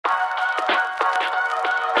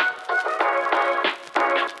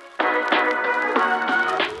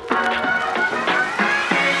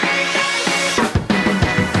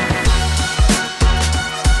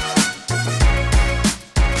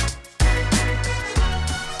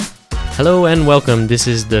Hello and welcome. This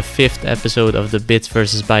is the 5th episode of the Bits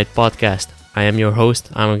vs. Byte podcast. I am your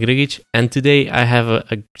host, Amo Grigic, and today I have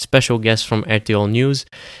a special guest from RTL Nieuws.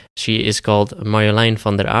 She is called Marjolein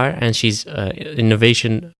van der Aar, and she's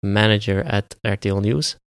innovation manager at RTL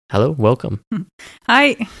Nieuws. Hello, welcome.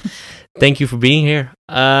 Hi. Thank you for being here.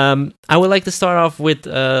 I would like to start off with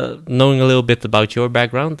knowing a little bit about your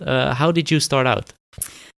background. How did you start out?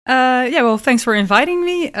 Thanks for inviting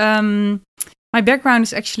me. My background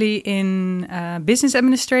is actually in business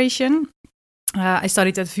administration. I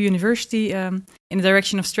studied at VU University in the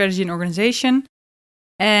direction of strategy and organization.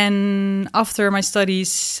 And after my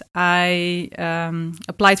studies, I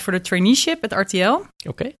applied for the traineeship at RTL.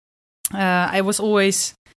 Okay. I was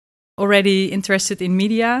always already interested in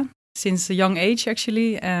media since a young age,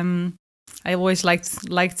 actually. I always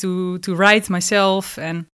liked to write myself,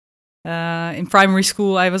 and in primary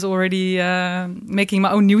school, I was already making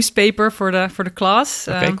my own newspaper for the class.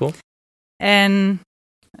 Okay, cool. And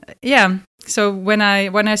so when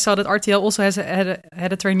I saw that RTL also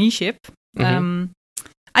had a traineeship,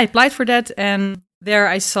 I applied for that, and there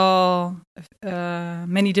I saw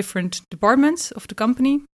many different departments of the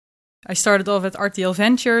company. I started off at RTL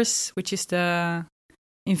Ventures, which is the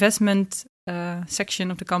investment section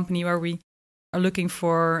of the company where we are looking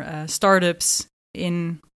for startups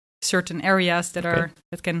in certain areas that are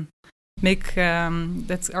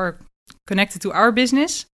connected to our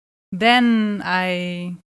business. Then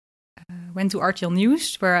I went to RTL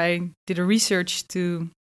Nieuws, where I did a research to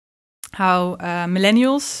how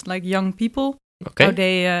millennials, like young people, how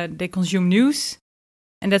they consume news,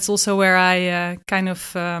 and that's also where I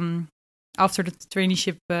after the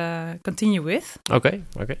traineeship continue with. Okay.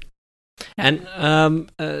 Yeah.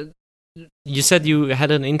 And you said you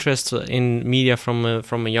had an interest in media from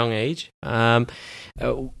a young age.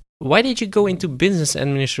 Why did you go into business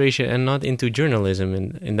administration and not into journalism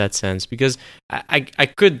in that sense? Because I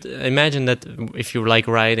could imagine that if you like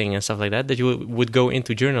writing and stuff like that you would go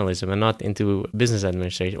into journalism and not into business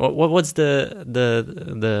administration. What's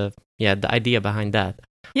the idea behind that?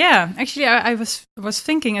 Yeah, actually, I was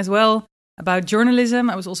thinking as well about journalism.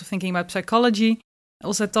 I was also thinking about psychology,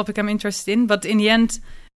 also a topic I'm interested in. But in the end,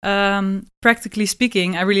 practically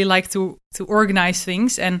speaking, I really like to organize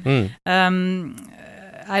things, and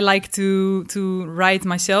I like to write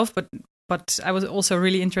myself, but I was also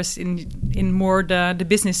really interested in more the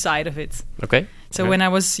business side of it. Okay. So when I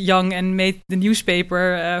was young and made the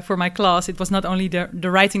newspaper for my class, it was not only the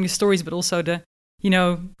writing the stories, but also the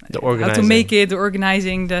organizing. How to make it, the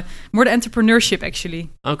organizing, the entrepreneurship actually.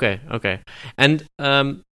 Okay. And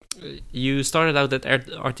you started out at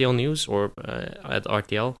RTL Nieuws or at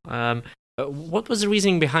RTL. What was the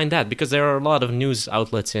reasoning behind that? Because there are a lot of news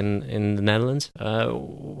outlets in the Netherlands.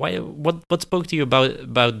 What spoke to you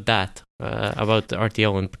about that? About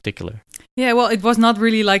RTL in particular? Yeah, well, it was not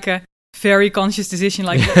really like a very conscious decision.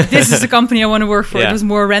 Like this is the company I want to work for. Yeah. It was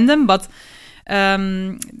more random, but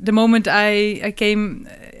the moment I came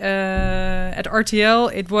at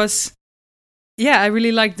RTL, it was. Yeah, I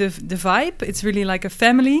really like the vibe. It's really like a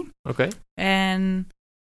family. Okay. And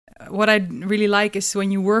what I really like is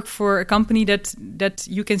when you work for a company that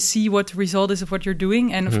you can see what the result is of what you're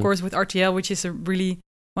doing. And of course with RTL, which is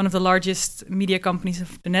one of the largest media companies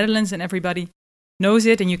of the Netherlands, and everybody knows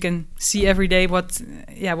it, and you can see every day what's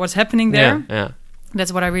happening there. Yeah.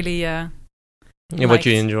 That's what I really what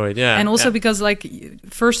you enjoyed. Yeah. And also because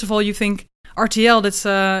first of all, you think RTL, that's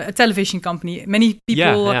a television company. Many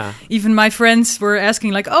people, even my friends, were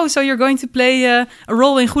asking so you're going to play a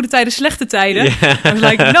role in Goede Tijden, Slechte Tijden? Yeah. I was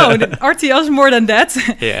like, no, RTL is more than that.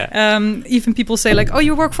 Yeah. Even people say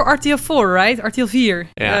you work for RTL 4, right? RTL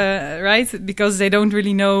 4, right? Because they don't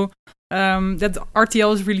really know that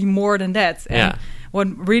RTL is really more than that. And what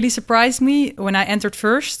really surprised me when I entered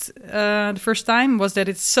the first time, was that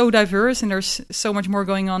it's so diverse and there's so much more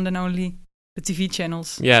going on than only the TV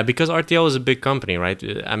channels. Yeah, because RTL is a big company, right?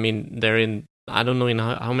 I mean, they're in, I don't know in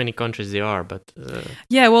how many countries they are, but...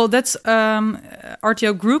 that's...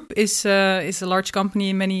 RTL Group is a large company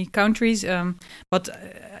in many countries. I'm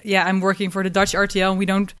working for the Dutch RTL, and we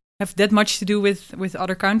don't have that much to do with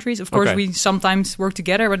other countries. Of course, we sometimes work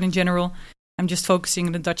together, but in general, I'm just focusing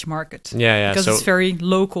on the Dutch market. Yeah. Because it's very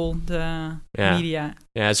local, the media.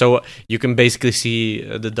 Yeah, so you can basically see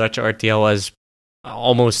the Dutch RTL as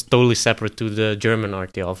almost totally separate to the German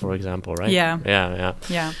RTL, for example, right? Yeah.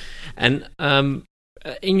 And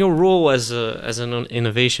in your role as an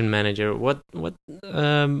innovation manager, what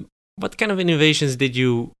kind of innovations did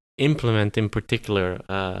you implement in particular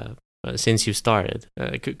since you started?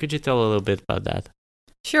 Could you tell a little bit about that?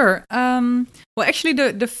 Sure. Well, actually,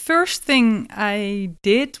 the first thing I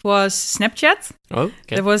did was Snapchat. Oh,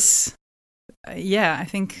 okay. That was I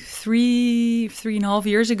think 3.5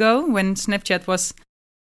 years ago, when Snapchat was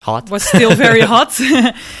still very hot.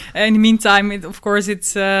 In the meantime,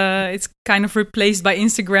 it's kind of replaced by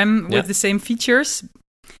Instagram with the same features.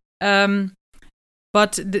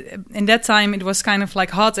 But in that time, it was kind of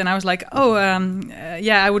like hot, and I was like,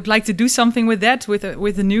 I would like to do something with that, with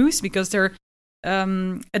the news, because there.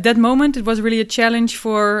 At that moment, it was really a challenge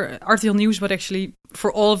for RTL Nieuws, but actually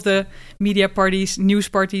for all of the media parties, news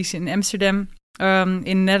parties in Amsterdam,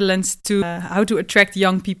 in Netherlands, to how to attract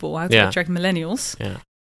young people, how to attract millennials. Yeah.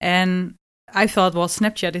 And I thought,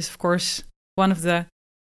 Snapchat is, of course, one of the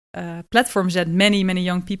platforms that many, many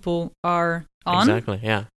young people are on. Exactly,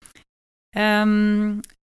 yeah.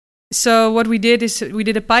 So what we did is we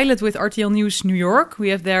did a pilot with RTL Nieuws New York. We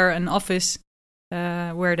have there an office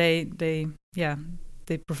where they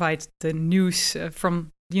provide the news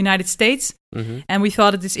from the United States, and we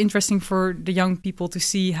thought it is interesting for the young people to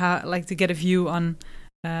see to get a view on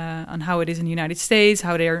how it is in the United States,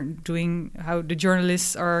 how they're doing, how the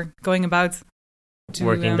journalists are going about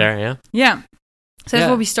working there. So that's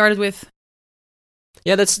what we started with.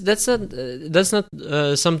 Yeah, that's not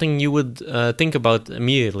something you would think about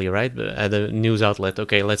immediately, right? At a news outlet,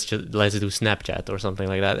 okay, let's do Snapchat or something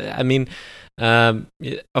like that. I mean,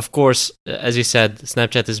 of course, as you said,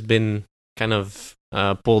 Snapchat has been kind of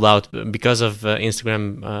pulled out because of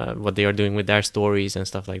Instagram, what they are doing with their stories and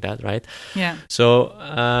stuff like that, right? Yeah. So,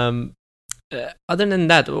 other than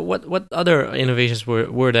that, what other innovations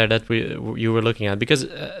were there that you were looking at? Because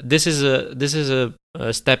this is a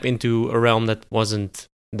step into a realm that wasn't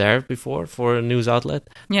there before for a news outlet.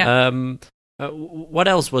 Yeah. What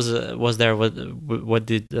else was there? What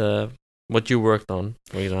you worked on,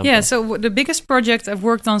 for example? Yeah. So the biggest project I've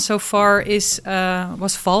worked on so far was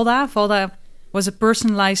Valda. Valda was a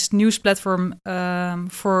personalized news platform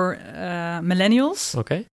for millennials.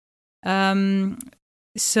 Okay.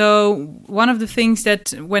 So one of the things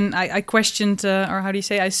that when I questioned, or how do you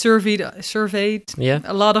say, I surveyed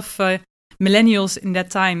a lot of millennials in that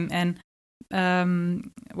time, and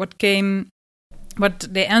what they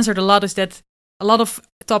answered a lot is that a lot of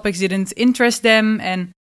topics didn't interest them,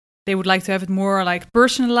 and they would like to have it more like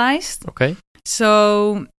personalized. Okay.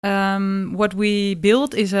 So what we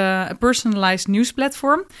built is a personalized news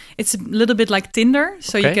platform. It's a little bit like Tinder,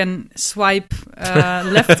 so you can swipe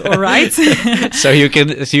left or right. So you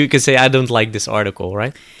can say, I don't like this article,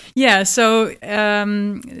 right? Yeah. So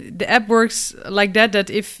the app works like that.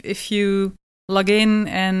 That if you log in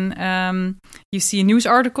and you see a news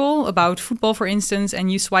article about football, for instance,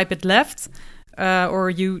 and you swipe it left.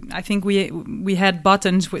 I think we had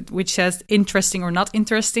buttons which says interesting or not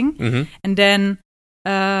interesting, and then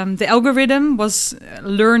the algorithm was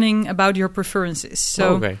learning about your preferences.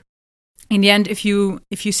 So in the end, if you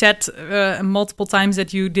said multiple times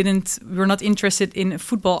that you were not interested in a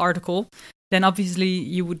football article, then obviously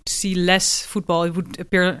you would see less football. It would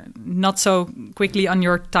appear not so quickly on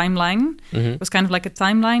your timeline. It was kind of like a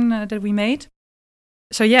timeline that we made.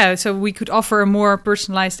 So we could offer a more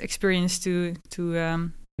personalized experience to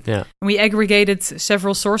we aggregated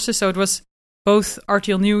several sources. So it was both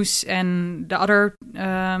RTL Nieuws and the other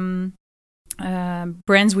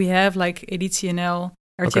brands we have, like Editie.nl,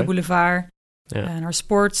 RTL Boulevard, and our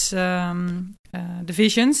sports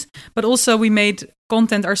divisions. But also we made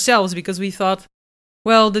content ourselves, because we thought,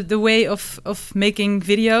 the way of making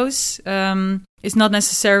videos is not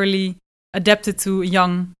necessarily adapted to a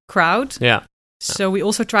young crowd. Yeah. So we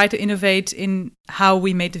also try to innovate in how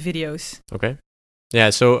we made the videos. Okay. Yeah.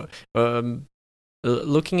 So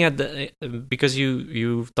looking at because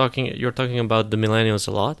you're talking about the millennials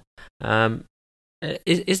a lot.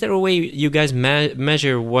 Is there a way you guys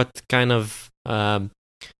measure what kind of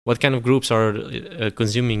groups are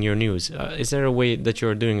consuming your news? Is there a way that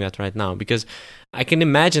you're doing that right now? Because I can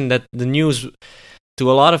imagine that the news, to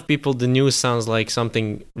a lot of people, the news sounds like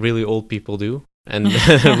something really old people do. And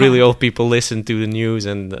really old people listen to the news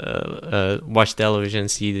and watch television,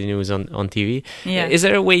 see the news on TV. Yeah. Is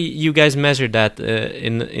there a way you guys measure that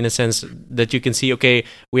in a sense that you can see, okay,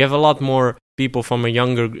 we have a lot more people from a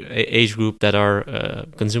younger age group that are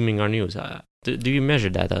consuming our news? Do you measure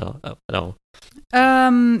that at all?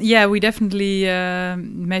 Yeah, we definitely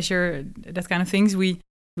measure that kind of things. We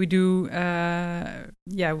do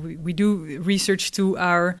we do research to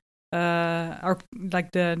our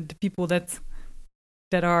like the people that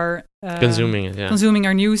are consuming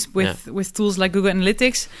our news with tools like Google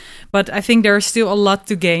Analytics. But I think there is still a lot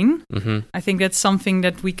to gain. I think that's something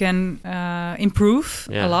that we can improve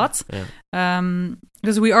a lot.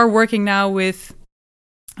 Because we are working now with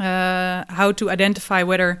how to identify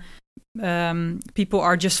whether people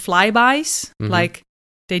are just flybys, like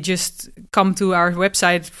they just come to our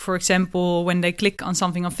website, for example, when they click on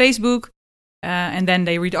something on Facebook, and then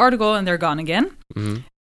they read the article and they're gone again. Mm-hmm.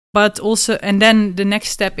 But also, and then the next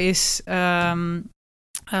step is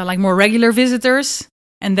like more regular visitors.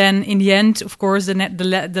 And then in the end, of course,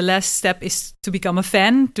 the last step is to become a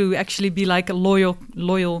fan, to actually be like a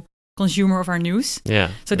loyal consumer of our news. Yeah.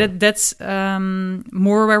 So that's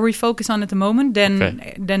more where we focus on at the moment than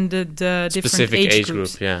the different specific age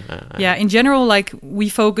groups. Yeah. In general, like we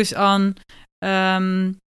focus on.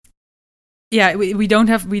 We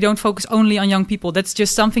don't focus only on young people. That's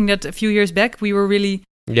just something that a few years back we were really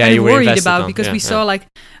worried about because we saw like,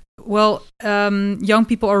 young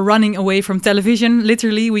people are running away from television.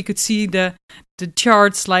 Literally, we could see the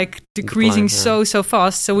charts like decreasing so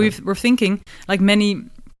fast. So we're thinking like many,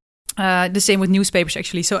 the same with newspapers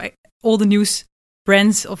actually. So all the news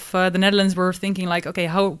brands of the Netherlands were thinking like, okay,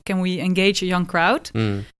 how can we engage a young crowd?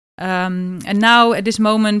 And now at this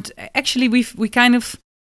moment, actually, we kind of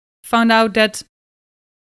found out that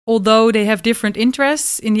although they have different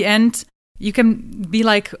interests, in the end, you can be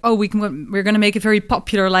like, we're going to make it very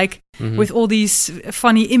popular, like with all these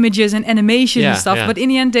funny images and animation and stuff. Yeah. But in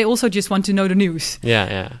the end, they also just want to know the news.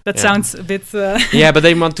 That sounds a bit... but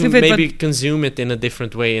they want to maybe consume it in a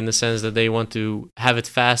different way, in the sense that they want to have it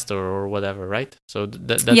faster or whatever, right? So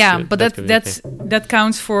that's that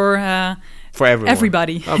counts for everyone.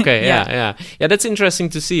 Everybody. Okay, yeah. That's interesting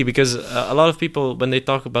to see, because a lot of people, when they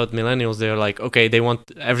talk about millennials, they're like, okay, they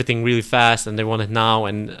want everything really fast and they want it now,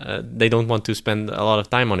 and they don't want to spend a lot of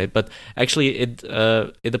time on it. But actually, it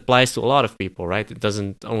applies to a lot of people, right? It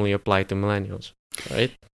doesn't only apply to millennials,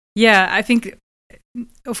 right? Yeah, I think,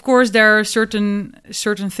 of course, there are certain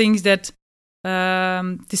things that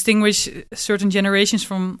distinguish certain generations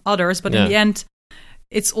from others, but in the end,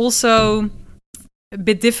 it's also a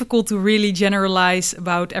bit difficult to really generalize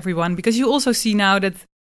about everyone, because you also see now that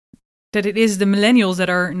it is the millennials that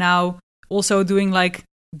are now also doing like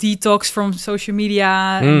detox from social media,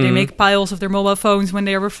 and they make piles of their mobile phones when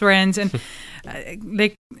they are with friends, and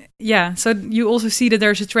so you also see that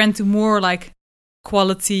there's a trend to more like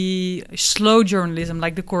quality, slow journalism,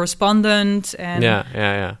 like The Correspondent, and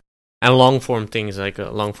and long form things like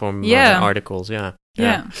long form articles. And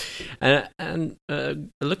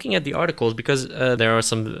looking at the articles, because there are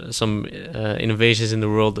some innovations in the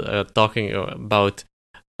world talking about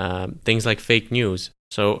things like fake news.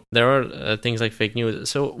 So there are things like fake news.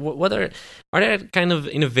 So what are there kind of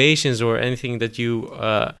innovations or anything that you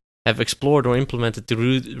have explored or implemented to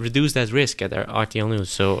reduce that risk at RTL Nieuws?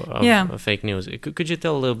 So of fake news. Could you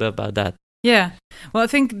tell a little bit about that? Yeah. Well, I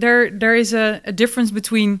think there is a difference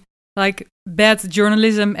between like bad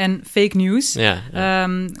journalism and fake news.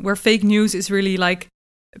 Where fake news is really like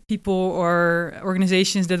people or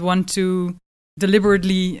organizations that want to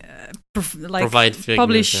deliberately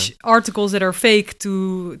publish articles that are fake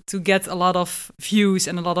to get a lot of views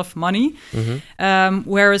and a lot of money.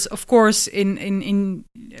 Whereas, of course, in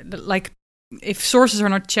like if sources are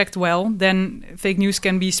not checked well, then fake news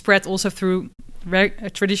can be spread also through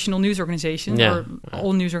traditional news organizations or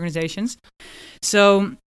all news organizations.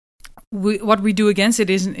 So what we do against it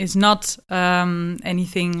is not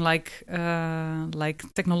anything like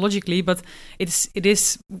technologically, but it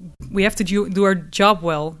is we have to do our job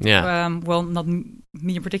well. Well, not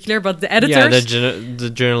me in particular, but the editors, the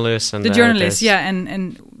journalists and the journalists.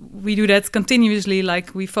 And we do that continuously.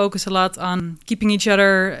 Like we focus a lot on keeping each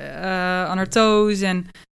other on our toes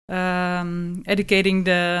and educating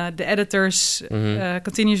the editors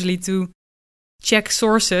continuously to check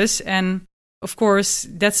sources. And of course,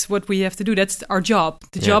 that's what we have to do. That's our job.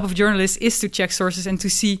 The job of journalists is to check sources and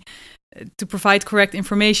to provide correct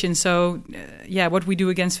information. So, what we do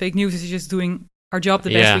against fake news is just doing our job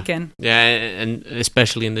the best we can. Yeah, and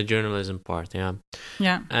especially in the journalism part. Yeah.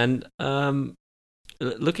 And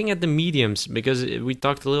looking at the mediums, because we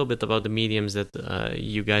talked a little bit about the mediums that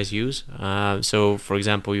you guys use. So, for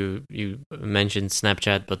example, you mentioned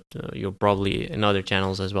Snapchat, but you're probably in other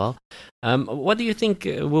channels as well. What do you think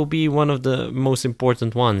will be one of the most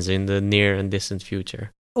important ones in the near and distant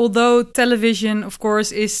future? Although television, of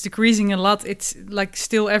course, is decreasing a lot, it's like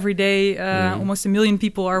still every day, almost 1 million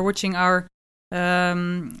people are watching our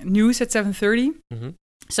news at 7:30.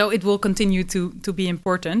 So it will continue to be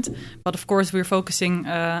important. But of course, we're focusing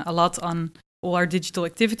a lot on all our digital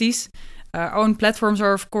activities. Our own platforms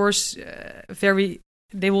are, of course,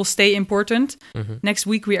 they will stay important. Next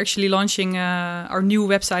week, we're actually launching our new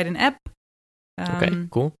website and app. Okay,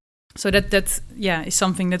 cool. So that is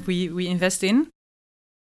something that we invest in.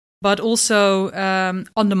 But also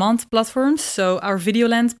on-demand platforms. So our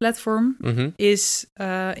Videoland platform is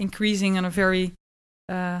increasing on a very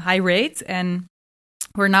high rate. And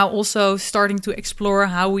we're now also starting to explore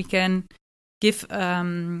how we can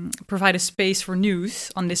provide a space for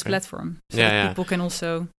news on this platform, so that people can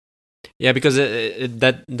also. Yeah, because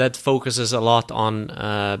that focuses a lot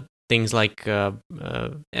on things like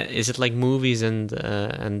is it like movies and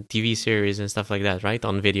TV series and stuff like that, right?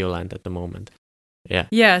 On Videoland at the moment. Yeah.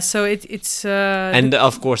 Yeah, so it's and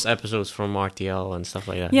of course episodes from RTL and stuff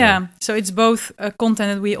like that. Yeah, so it's both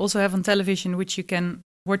content that we also have on television, which you can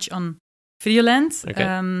watch on Videoland. Okay.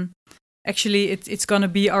 Actually, it's going to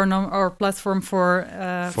be our platform for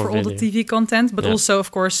all the TV content, but also,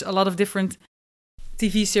 of course, a lot of different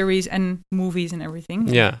TV series and movies and everything.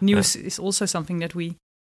 Yeah, news is also something that we.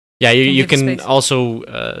 Yeah, you can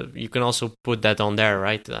also put that on there,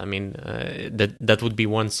 right? I mean, that would be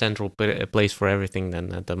one central place for everything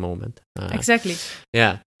then at the moment. Exactly.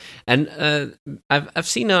 Yeah, and I've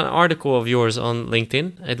seen an article of yours on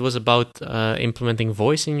LinkedIn. It was about implementing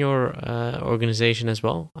voice in your organization as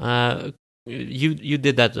well. You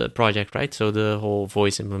did that project, right? So the whole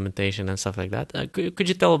voice implementation and stuff like that. Could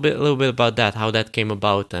you tell a little bit about that? How that came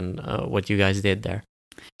about and what you guys did there?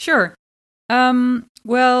 Sure.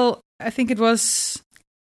 Well, I think it was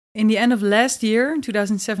in the end of last year,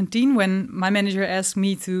 2017, when my manager asked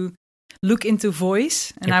me to look into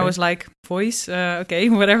voice, and I was like, voice, okay,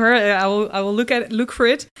 whatever. I will look for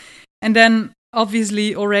it, and then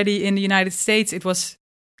obviously already in the United States it was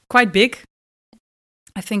quite big.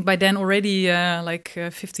 I think by then already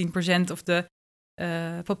 15% of the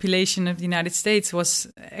population of the United States was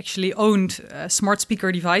actually owned smart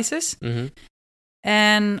speaker devices. Mm-hmm.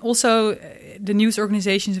 And also, the news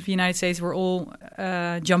organizations of the United States were all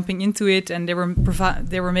jumping into it, and they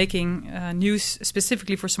were making news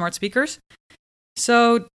specifically for smart speakers.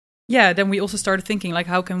 So, then we also started thinking, like,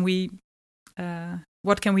 how can we,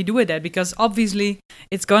 what can we do with that? Because obviously,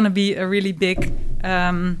 it's gonna be a really big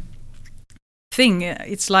thing.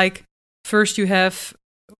 It's like first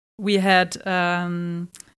we had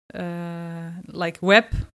like web.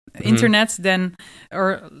 Internet, then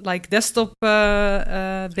or like desktop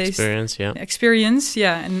based experience,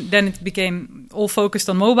 and then it became all focused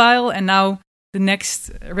on mobile, and now the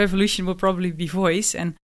next revolution will probably be voice.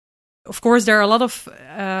 And of course there are a lot of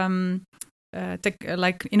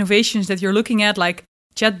like innovations that you're looking at, like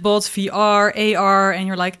chatbots, VR, AR, and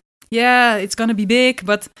you're like, yeah, it's gonna be big,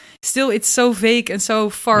 but still it's so vague and so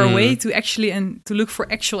far away to actually and to look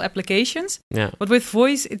for actual applications. But with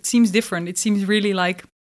voice it seems different. It seems really like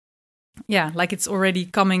like it's already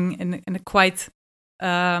coming in a quite,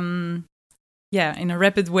 in a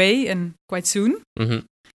rapid way and quite soon. Mm-hmm.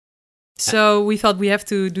 So we thought we have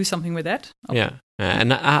to do something with that. Yeah.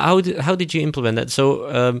 And how did you implement that?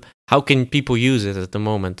 So how can people use it at the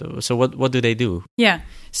moment? So what do they do? Yeah.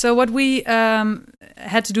 So what we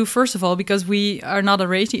had to do, first of all, because we are not a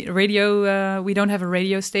radio, we don't have a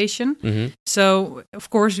radio station. Mm-hmm. So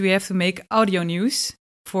of course we have to make audio news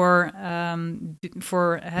for having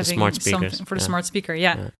something for the smart speaker.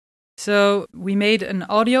 Yeah. So we made an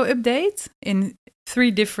audio update in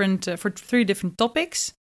three different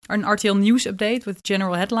topics. An RTL Nieuws update with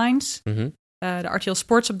general headlines. Mm-hmm. The RTL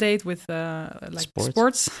Sports update with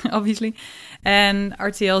sports, obviously, and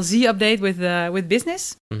RTL Z update with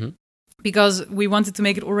business. Mm-hmm. Because we wanted to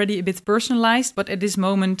make it already a bit personalized, but at this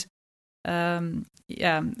moment, it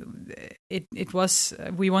was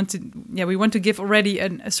we want to give already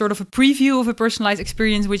a sort of a preview of a personalized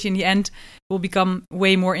experience, which in the end will become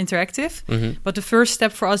way more interactive. Mm-hmm. But the first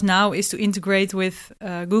step for us now is to integrate with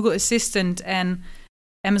Google Assistant and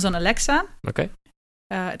Amazon Alexa. Okay.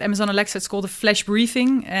 At Amazon Alexa, it's called a flash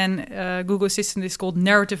briefing, and Google Assistant is called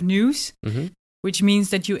narrative news, mm-hmm. which means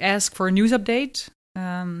that you ask for a news update,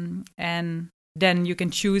 and then you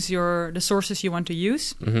can choose the sources you want to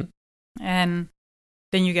use, mm-hmm. and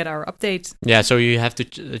then you get our update. Yeah, so you have to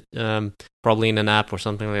probably in an app or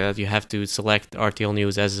something like that, you have to select RTL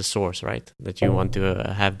News as the source, right? That you want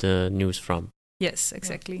to have the news from. Yes,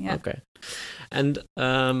 exactly. Yeah. Okay, and.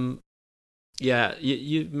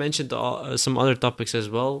 You mentioned some other topics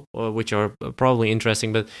as well, which are probably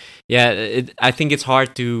interesting. But I think it's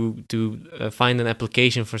hard to find an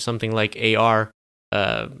application for something like AR,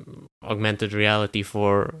 augmented reality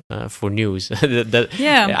for news.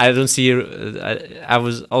 I don't see. I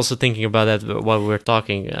was also thinking about that while we were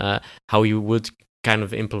talking. How you would kind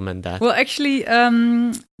of implement that? Well, actually,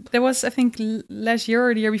 there was, I think, last year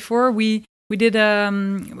or the year before we did.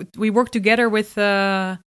 We worked together with.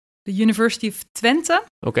 The University of Twente,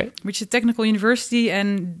 which is a technical university,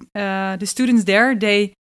 and the students there,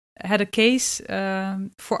 they had a case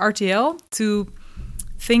for RTL to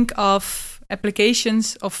think of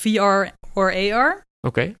applications of VR or AR.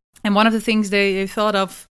 Okay. And one of the things they thought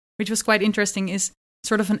of, which was quite interesting, is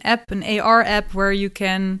sort of an AR app, where you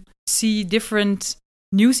can see different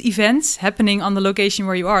news events happening on the location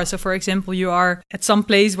where you are. So, for example, you are at some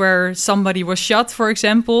place where somebody was shot, for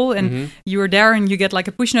example, and you are there and you get like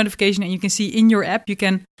a push notification, and you can see in your app, you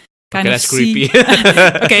can kind of that's see... creepy.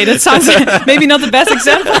 Okay, that sounds maybe not the best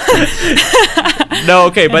example. No,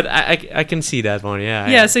 okay, but I can see that one,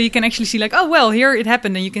 yeah. So you can actually see like, oh, well, here it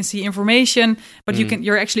happened, and you can see information, but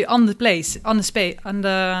you're actually on the place, on the spot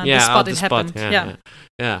it happened.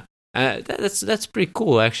 Yeah. That's pretty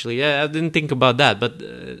cool, actually. Yeah, I didn't think about that, but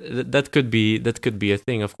that could be a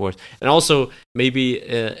thing, of course. And also maybe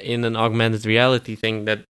in an augmented reality thing,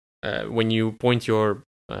 that when you point your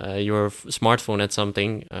smartphone at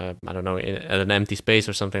something, I don't know, at an empty space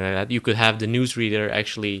or something like that, you could have the newsreader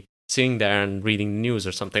actually sitting there and reading the news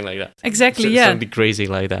or something like that. Exactly. Something crazy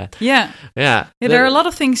like that. Yeah. Yeah. There are a lot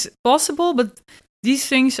of things possible, but these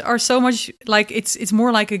things are so much like it's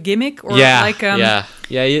more like a gimmick, or like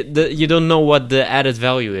you don't know what the added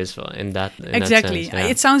value is in that. Exactly. That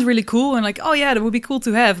sense, It sounds really cool, and like, oh yeah, that would be cool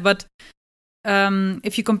to have, but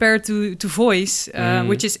if you compare it to voice,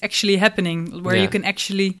 which is actually happening, where you can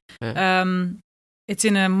actually it's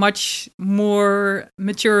in a much more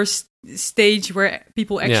mature stage where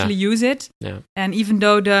people actually use it. And even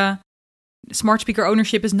though the smart speaker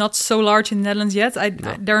ownership is not so large in the Netherlands yet,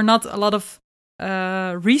 there are not a lot of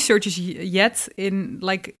researchers yet in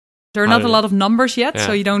like there are not a lot of numbers yet,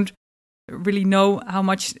 so you don't really know how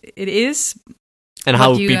much it is and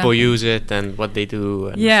how people use it and what they do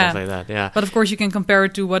and stuff like that. Yeah, but of course you can compare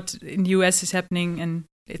it to what in the US is happening, and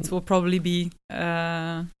it will probably be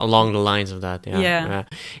along the lines of that.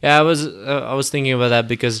 I was thinking about that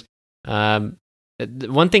because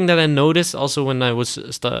one thing that I noticed also when I was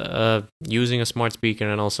using a smart speaker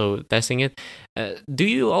and also testing it, do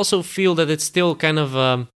you also feel that it's still kind of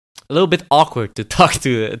a little bit awkward to talk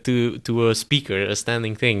to a speaker, a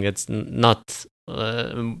standing thing that's not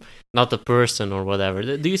a person or whatever?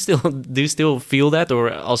 Do you still feel that,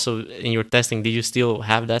 or also in your testing, did you still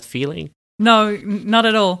have that feeling? No, not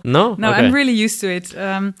at all. No, okay. I'm really used to it.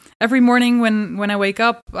 Every morning when I wake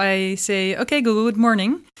up, I say, "Okay, Google, good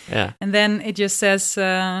morning." Yeah, and then it just says,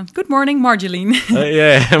 "Good morning, Marjolein."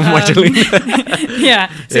 Marjolein.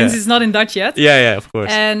 Since it's not in Dutch yet. Yeah, of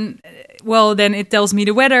course. And well, then it tells me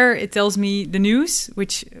the weather. It tells me the news,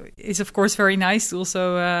 which is of course very nice. To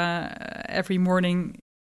also every morning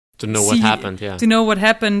to know what happened. Yeah, to know what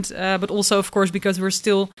happened, but also of course because we're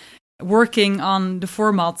still working on the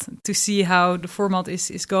format to see how the format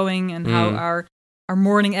is going, and how our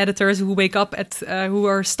morning editors who wake up at who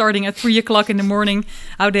are starting at 3:00 in the morning,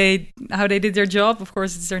 how they did their job. Of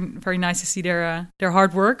course, it's very nice to see their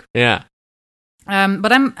hard work. Yeah.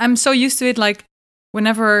 But I'm so used to it. Like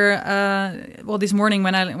whenever this morning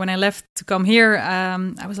when I left to come here,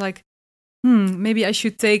 I was like, maybe I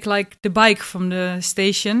should take like the bike from the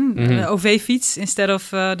station, the OV-fiets, instead of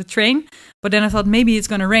the train. But then I thought maybe it's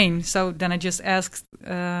going to rain. So then I just asked,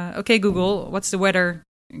 okay, Google, what's the weather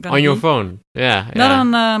gonna on your be? phone? Yeah. Not on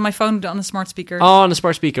my phone, on the smart speaker. Oh, on the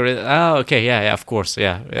smart speaker. Oh, okay. Yeah, of course.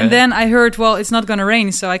 Yeah. And then I heard, well, it's not going to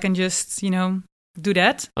rain, so I can just, do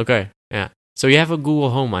that. Okay. Yeah. So you have a Google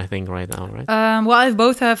Home, I think, right now, right? Well, I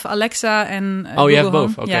both have Alexa and Google you have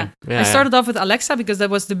both? Home. Okay. Yeah. I started off with Alexa because that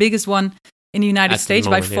was the biggest one in the United States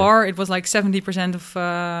by far. It was like 70% of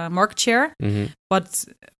market share. Mm-hmm. But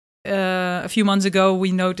a few months ago,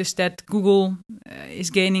 we noticed that Google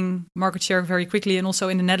is gaining market share very quickly. And also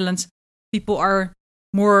in the Netherlands, people are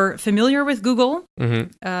more familiar with Google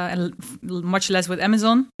and much less with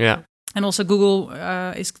Amazon. Yeah. And also Google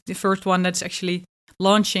is the first one that's actually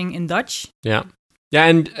launching in Dutch. Yeah. Yeah,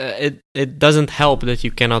 and it doesn't help that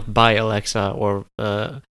you cannot buy Alexa or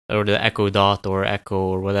the Echo Dot or Echo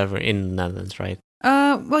or whatever in the Netherlands, right?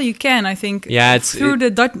 Well, you can, I think. Yeah, it's through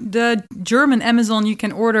the German Amazon. You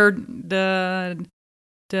can order the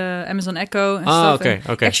Amazon Echo and stuff.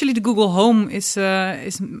 Okay. Actually, the Google Home is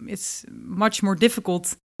it's much more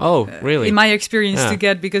difficult. Oh, really? In my experience, to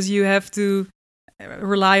get, because you have to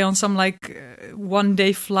rely on some like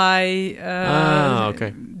one-day fly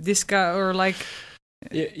discount or like.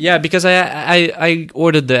 Yeah, because I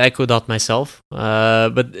ordered the Echo Dot myself,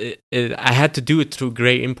 but I had to do it through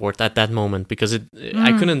Grey Import at that moment because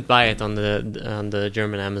I couldn't buy it on the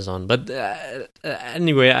German Amazon. But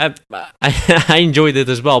anyway, I enjoyed it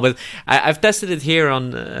as well. But I've tested it here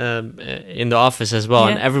in the office as well,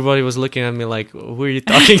 and everybody was looking at me like, "Who are you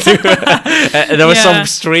talking to?" And there was some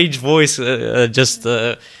strange voice just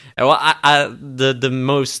Well, the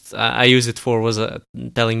most I use it for was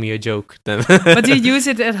telling me a joke. But do you use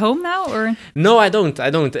it at home now, or? No, I don't.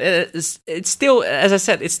 It's still, as I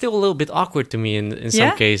said, it's still a little bit awkward to me in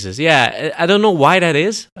some cases. Yeah, I don't know why that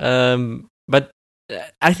is, but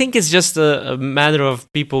I think it's just a matter of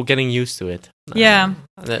people getting used to it. Yeah,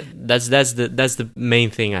 that's the main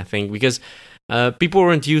thing, I think, because people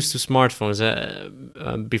weren't used to smartphones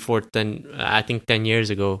before 10 years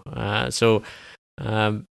ago. So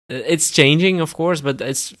it's changing, of course, but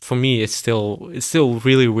for me it's still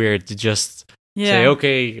really weird to just say,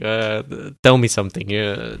 okay, tell me something.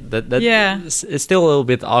 It's still a little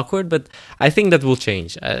bit awkward, but I think that will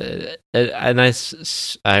change. And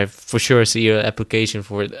I for sure see an application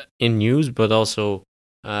for it in news, but also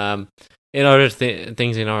in other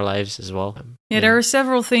things in our lives as well. There are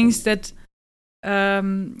several things that,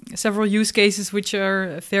 several use cases which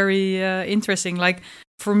are very interesting. Like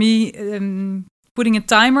for me, putting a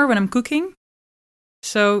timer when I'm cooking.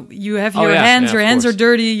 So you have your hands are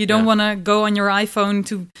dirty. You don't want to go on your iPhone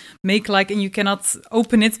to make and you cannot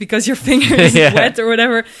open it because your finger is wet or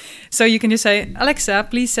whatever. So you can just say, Alexa,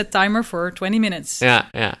 please set timer for 20 minutes.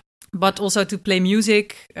 Yeah. But also to play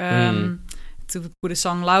music, to put a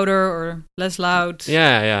song louder or less loud.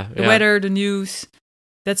 The weather, the news.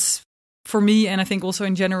 That's for me, and I think also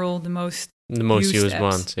in general, the most used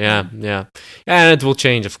ones. Yeah. And it will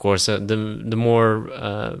change, of course. The more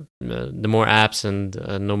apps and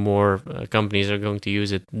the more companies are going to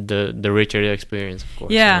use it, the richer the experience, of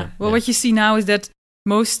course. What you see now is that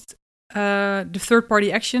most the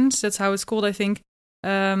third-party actions, that's how it's called, I think.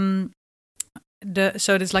 So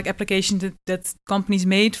there's like applications that companies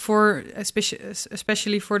made for,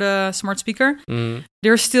 especially for the smart speaker.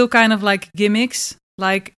 They're still kind of like gimmicks.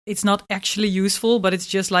 Like it's not actually useful, but it's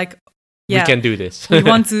just like, we can do this. we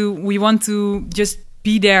want to just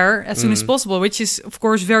be there as soon as possible, which is of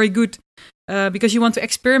course very good because you want to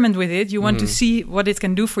experiment with it. You want to see what it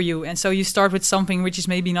can do for you, and so you start with something which is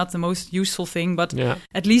maybe not the most useful thing, but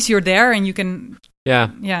at least you're there and you can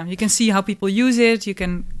you can see how people use it. You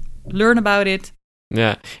can learn about it.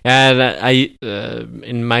 Yeah, and I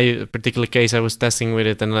in my particular case, I was testing with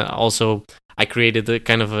it, and also I created a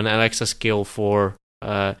kind of an Alexa skill for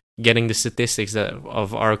getting the statistics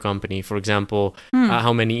of our company. For example,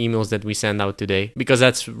 how many emails that we send out today, because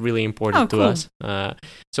that's really important to us.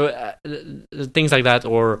 So things like that,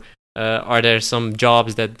 or are there some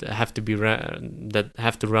jobs that have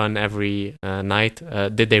to run every night?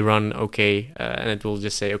 Did they run okay? And it will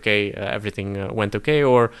just say, okay, everything went okay,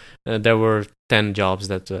 or there were 10 jobs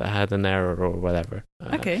that had an error or whatever.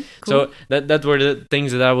 Okay, So cool. that were the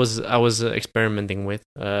things that I was experimenting with,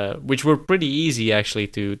 which were pretty easy actually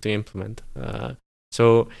to implement.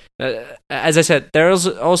 So as I said, there is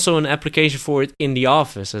also an application for it in the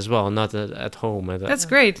office as well, not at home. That's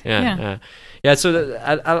great. Yeah. So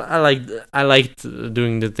I liked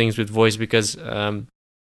doing the things with voice because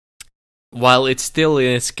while it's still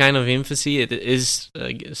in its kind of infancy, it is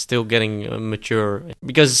still getting mature,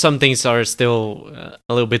 because some things are still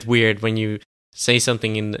a little bit weird when you say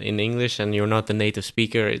something in English and you're not the native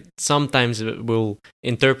speaker. It sometimes will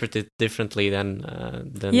interpret it differently than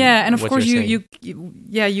and of what course you're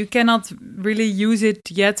you cannot really use it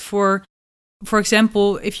yet for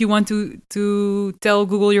example, if you want to tell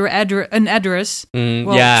Google your an address,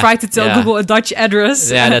 try to tell Google a Dutch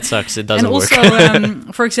address. Yeah, that sucks. It doesn't work. And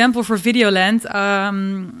also, for example, for Videoland,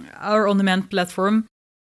 our on-demand platform,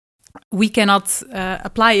 we cannot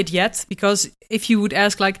apply it yet, because if you would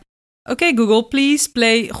ask okay, Google, please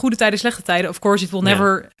play Goede Tijden, Slechte Tijden, of course it will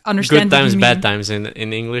never understand good times, what you mean. bad times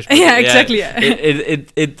in English. Exactly.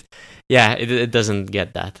 It doesn't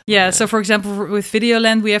get that. So for example, with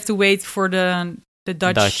Videoland, we have to wait for the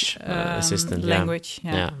Dutch assistant language.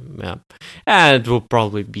 Yeah. It will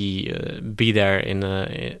probably be there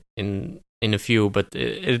in a few, but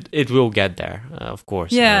it will get there, of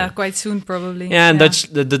course. Quite soon probably. And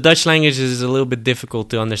the Dutch language is a little bit difficult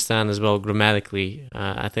to understand as well grammatically.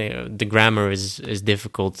 I think the grammar is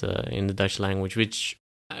difficult in the Dutch language, which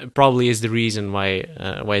probably is the reason why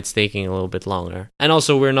it's taking a little bit longer. And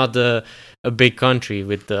also, we're not a big country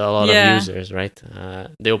with a lot of users, right?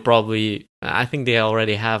 They'll probably, I think they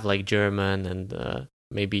already have German and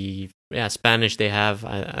maybe Spanish. They have,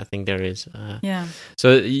 I think there is.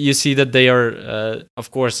 So you see that they are,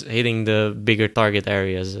 of course, hitting the bigger target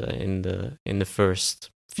areas in the first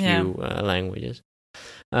few languages.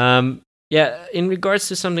 In regards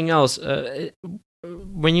to something else.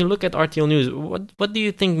 When you look at RTL News, what do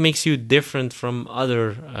you think makes you different from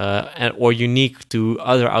other or unique to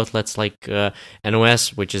other outlets like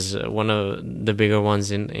NOS, which is one of the bigger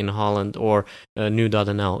ones in Holland, or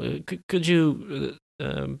Nu.nl? Could you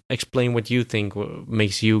explain what you think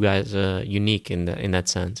makes you guys unique in that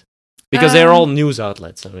sense? Because they're all news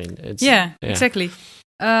outlets. I mean, it's exactly.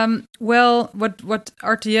 Well, what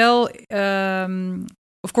RTL,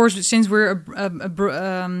 of course, since we're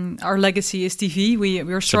our legacy is TV,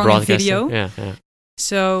 we're strong in video. Yeah.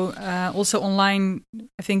 So also online,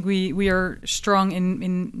 I think we are strong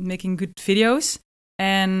in making good videos,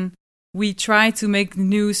 and we try to make the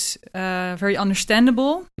news very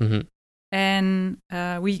understandable, and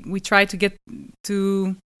we try to get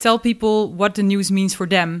to tell people what the news means for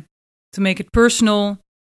them, to make it personal.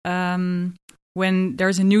 When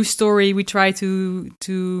there's a news story, we try to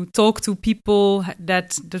talk to people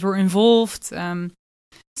that were involved,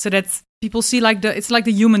 so that people see it's like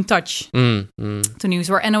the human touch to news.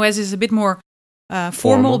 Where NOS is a bit more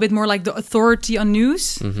formal, a bit more like the authority on news.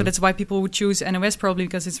 So that's why people would choose NOS, probably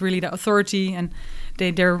because it's really the authority, and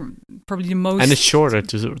they're probably the most. And it's shorter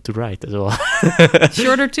to write as well.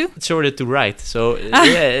 Shorter too? It's shorter to write. So Oh,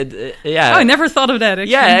 I never thought of that.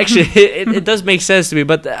 Actually. Yeah, actually, it does make sense to me.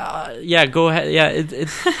 But go ahead. Yeah,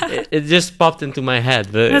 it just popped into my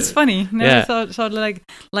head. But that's funny. Never thought like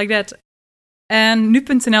that. And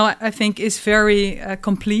nu.nl, I think, is very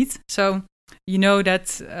complete. So you know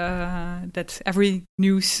that every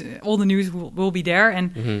news, all the news will be there,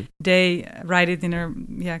 and they write it in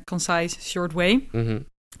a concise, short way,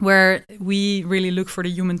 where we really look for the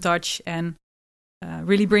human touch and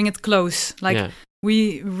really bring it close.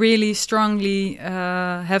 We really strongly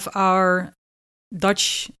have our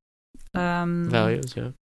Dutch values.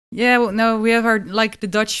 Yeah, well, no, we have the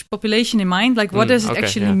Dutch population in mind. Like, what does it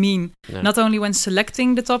actually mean? Yeah. Not only when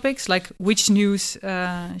selecting the topics, like which news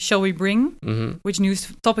shall we bring, which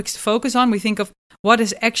news topics to focus on. We think of what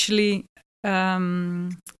is actually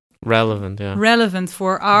relevant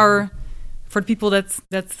for for people that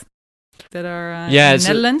are in the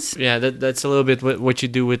Netherlands. That's a little bit what you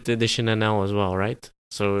do with the Edition.nl as well, right?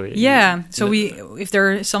 So if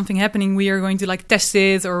there is something happening, we are going to test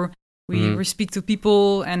it, or we speak to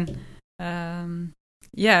people, and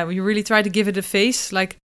we really try to give it a face.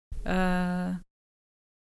 I'm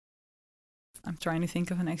trying to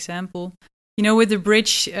think of an example. You know, with the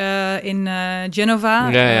bridge in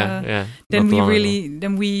Genova.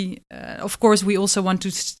 Then we of course we also want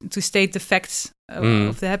to state the facts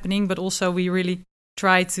of the happening, but also we really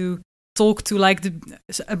try to talk to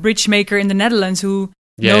a bridge maker in the Netherlands who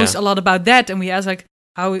knows a lot about that, and we ask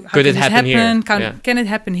how could it happen here? Can it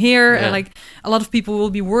happen here? Yeah. A lot of people will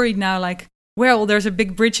be worried now, well, there's a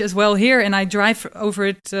big bridge as well here, and I drive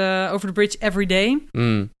over the bridge every day.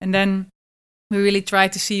 And then we really try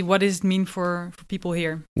to see what does it mean for people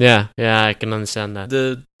here. Yeah, I can understand that.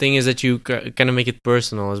 The thing is that you kind of make it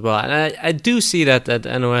personal as well, and I do see that at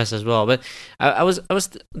NOS as well. But I was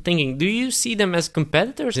thinking, do you see them as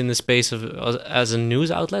competitors in the space of as a news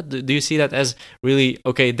outlet? Do you see that as really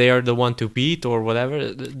they are the one to beat or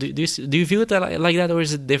whatever? Do you view it like that, or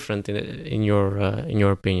is it different in your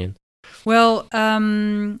opinion? Well,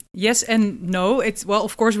 yes and no.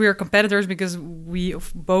 Of course we are competitors because we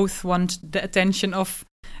both want the attention of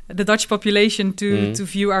the Dutch population to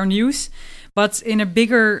view our news. But in a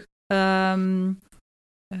bigger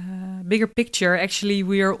picture, actually,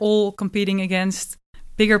 we are all competing against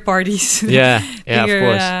bigger parties, bigger of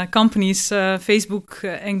course. Companies, Facebook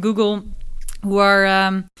and Google, who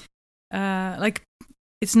are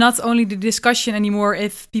it's not only the discussion anymore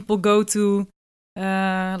if people go to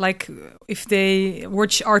if they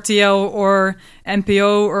watch RTL or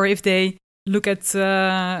NPO, or if they look at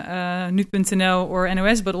nu.nl or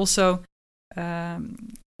NOS, but also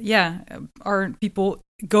are people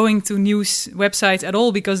going to news websites at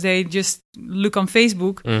all because they just look on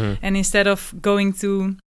Facebook, and instead of going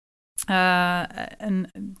to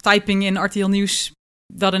and typing in RTL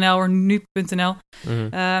Nieuws.nl or nu.nl,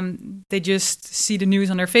 they just see the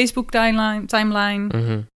news on their Facebook timeline.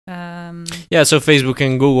 So Facebook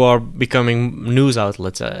and Google are becoming news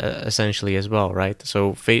outlets essentially as well, right?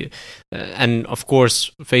 So and of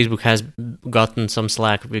course Facebook has gotten some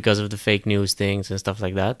slack because of the fake news things and stuff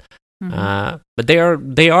like that. But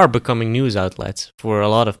they are becoming news outlets for a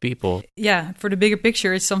lot of people. Yeah, for the bigger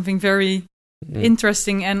picture, it's something very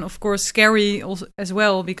interesting and of course scary also, as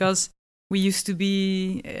well, because we used to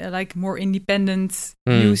be more independent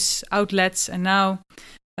news outlets, and now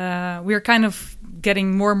we are kind of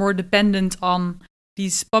getting more and more dependent on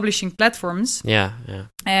these publishing platforms. Yeah.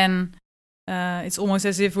 And it's almost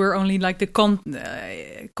as if we're only the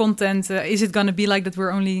content. Is it going to be like that?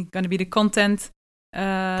 We're only going to be the content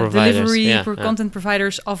delivery content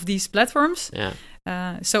providers of these platforms. Yeah.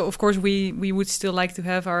 So of course we would still like to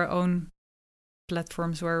have our own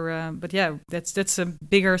platforms where. But yeah, that's a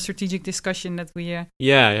bigger strategic discussion that we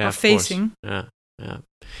are facing. Course.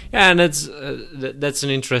 And that's an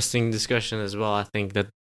interesting discussion as well. I think that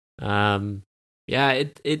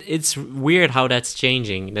it's weird how that's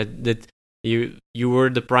changing. That you were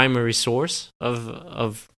the primary source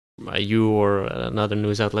of you or another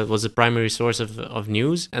news outlet was the primary source of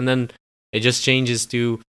news, and then it just changes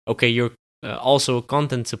to okay, you're also a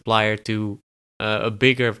content supplier to a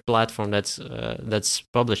bigger platform that's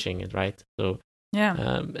publishing it, right? So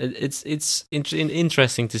it's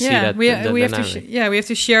interesting to see that we have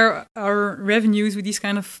to share our revenues with these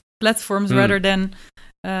kind of platforms rather than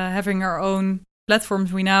having our own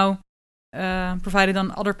platforms. We now provide it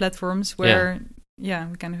on other platforms where we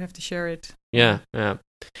kind of have to share it.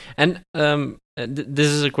 And this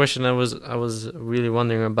is a question I was really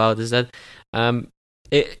wondering about, is that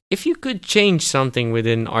if you could change something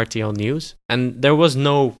within RTL News and there was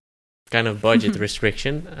no kind of budget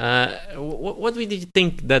restriction, what would you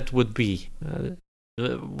think that would be?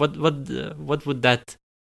 What would that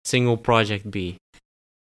single project be?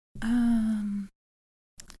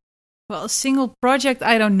 Well, a single project,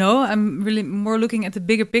 I don't know. I'm really more looking at the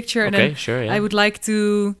bigger picture. Okay, and sure. Yeah. I would like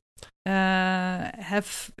to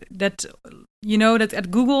have that. You know that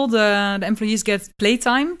at Google the employees get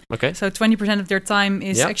playtime. Okay. So 20% of their time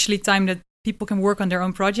is actually time that people can work on their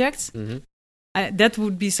own projects. Mm-hmm. That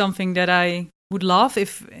would be something that I would love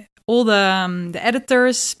if all the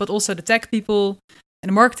editors, but also the tech people and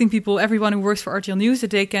the marketing people, everyone who works for RTL News,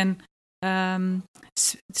 that they can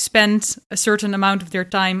spend a certain amount of their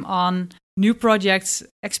time on new projects,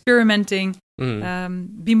 experimenting,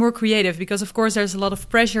 be more creative. Because, of course, there's a lot of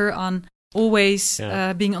pressure on always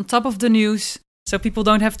being on top of the news. So people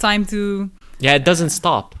don't have time to... Yeah, it doesn't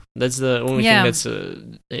stop. That's the only thing that's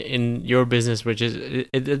in your business, which is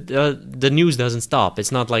the news doesn't stop.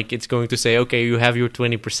 It's not like it's going to say, okay, you have your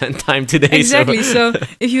 20% time today. Exactly. So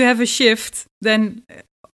if you have a shift, then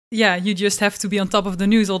you just have to be on top of the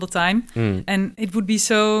news all the time. And it would be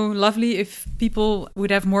so lovely if people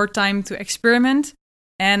would have more time to experiment,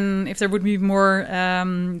 and if there would be more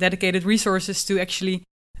dedicated resources to actually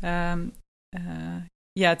to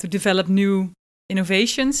develop new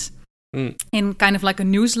innovations. In kind of like a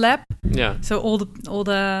news lab. Yeah. So all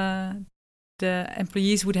the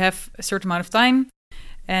employees would have a certain amount of time,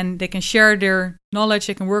 and they can share their knowledge.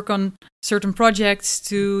 They can work on certain projects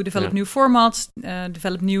to develop new formats,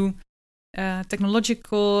 develop new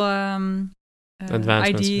technological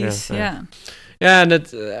ideas. Yeah, and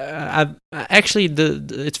that actually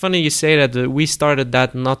it's funny you say that. We started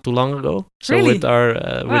that not too long ago. So really? with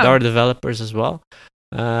our developers as well.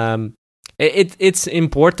 It's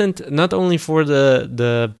important not only for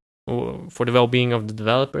the well-being of the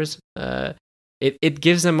developers. It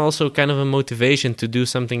gives them also kind of a motivation to do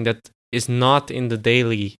something that is not in the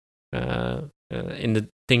daily in the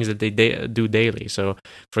things that they do daily. So,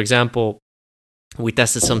 for example, we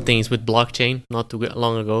tested some things with blockchain not too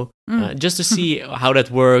long ago, just to see how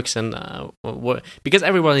that works and because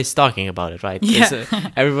everyone is talking about it, right? Yeah.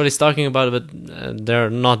 Everybody's talking about it, but there are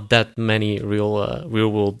not that many real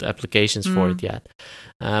world applications for it yet.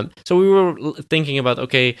 So we were thinking about,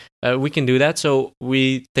 okay, we can do that. So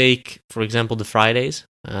we take, for example, the Fridays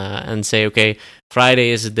and say, okay, Friday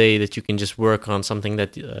is a day that you can just work on something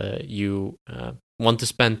that you want to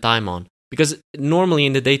spend time on. Because normally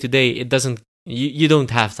in the day-to-day, it doesn't. You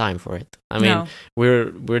don't have time for it. I mean,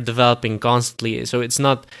 we're developing constantly, so it's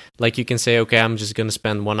not like you can say, okay, I'm just going to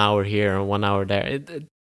spend 1 hour here or 1 hour there.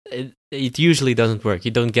 It usually doesn't work.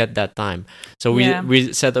 You don't get that time. So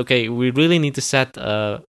we said, okay, we really need to set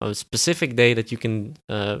a specific day that you can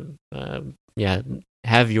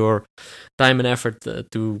have your time and effort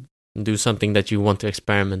to do something that you want to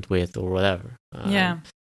experiment with or whatever.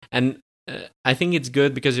 And I think it's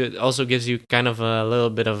good because it also gives you kind of a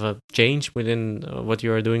little bit of a change within what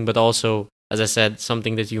you are doing, but also, as I said,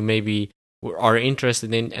 something that you maybe are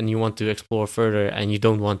interested in and you want to explore further, and you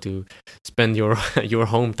don't want to spend your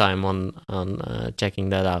home time on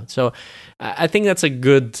checking that out. So I think that's a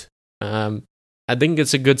good. I think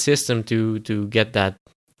it's a good system to get that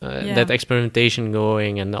that experimentation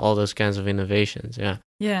going and all those kinds of innovations.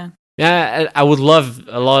 Yeah, I would love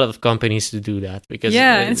a lot of companies to do that because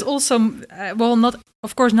and it's also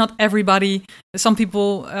not everybody. Some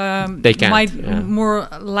people might more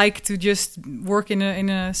like to just work in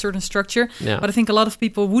a certain structure, but I think a lot of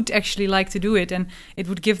people would actually like to do it, and it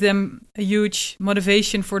would give them a huge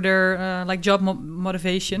motivation for their job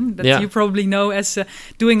motivation that you probably know as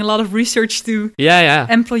doing a lot of research to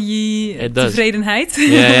employee Tevredenheid.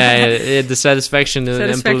 The satisfaction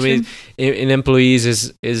in employees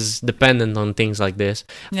is the dependent on things like this.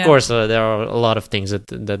 Of course, there are a lot of things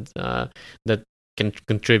that can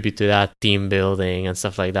contribute to that, team building and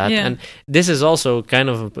stuff like that. And this is also kind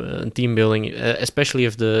of a team building, especially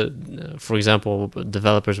if for example,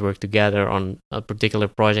 developers work together on a particular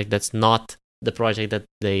project that's not the project that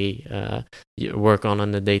they work on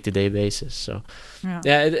a day-to-day basis. So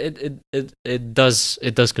it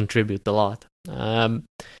does contribute a lot.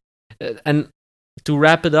 And to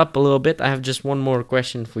wrap it up a little bit, I have just one more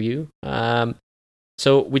question for you.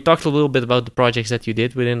 So we talked a little bit about the projects that you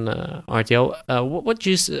did within RTL. What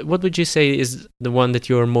would you say is the one that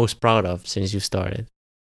you're most proud of since you started?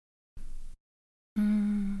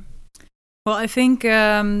 Well, I think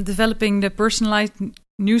developing the personalized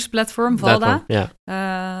news platform, Valda.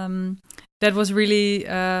 That was really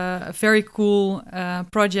a very cool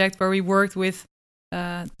project where we worked with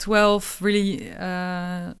 12 really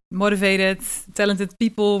motivated, talented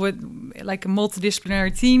people with like a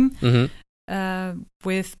multidisciplinary team.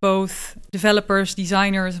 With both developers,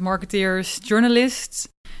 designers, marketeers, journalists,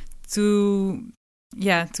 to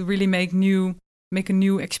really make a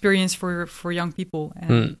new experience for young people.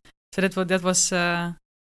 And so that was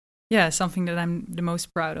something that I'm the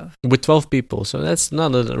most proud of. With 12 people, so that's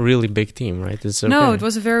not a really big team, right? It's okay. No, it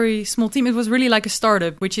was a very small team. It was really like a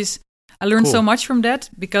startup, I learned so much from that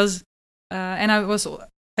because, and I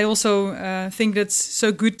also think that's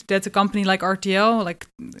so good that a company like RTL, like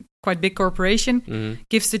quite big corporation,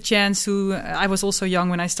 gives the chance to. I was also young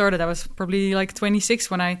when I started. I was probably like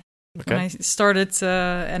 26 when I started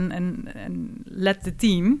and led the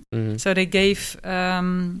team. So they gave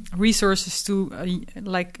resources to a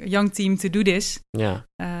young team to do this.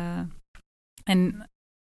 I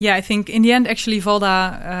think in the end, actually,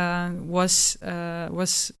 Valda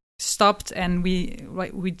was stopped, and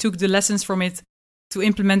we took the lessons from it to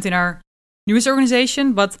implement in our news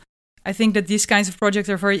organization. But I think that these kinds of projects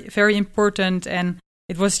are very, very important, and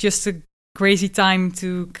it was just a crazy time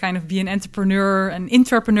to kind of be an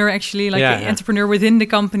intrapreneur actually, an entrepreneur within the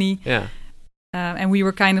company. And we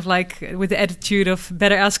were kind of like with the attitude of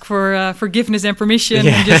better ask for forgiveness and permission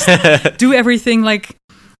and just do everything like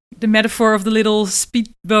the metaphor of the little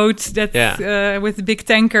speedboat that with the big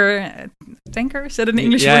tanker. Tanker? Is that an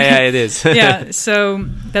English word? Yeah, it is. So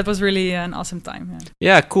that was really an awesome time.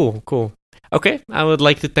 Cool. Okay, I would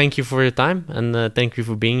like to thank you for your time and thank you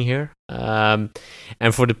for being here. And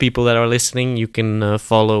for the people that are listening, you can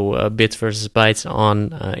follow Bits vs. Bytes on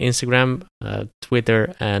Instagram,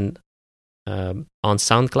 Twitter, and on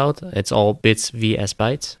SoundCloud. It's all Bits vs.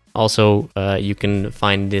 Bytes. Also, you can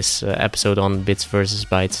find this episode on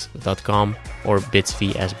bitsversusbytes.com or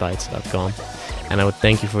bitsvsbytes.com. And I would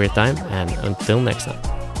thank you for your time, and until next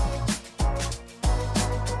time.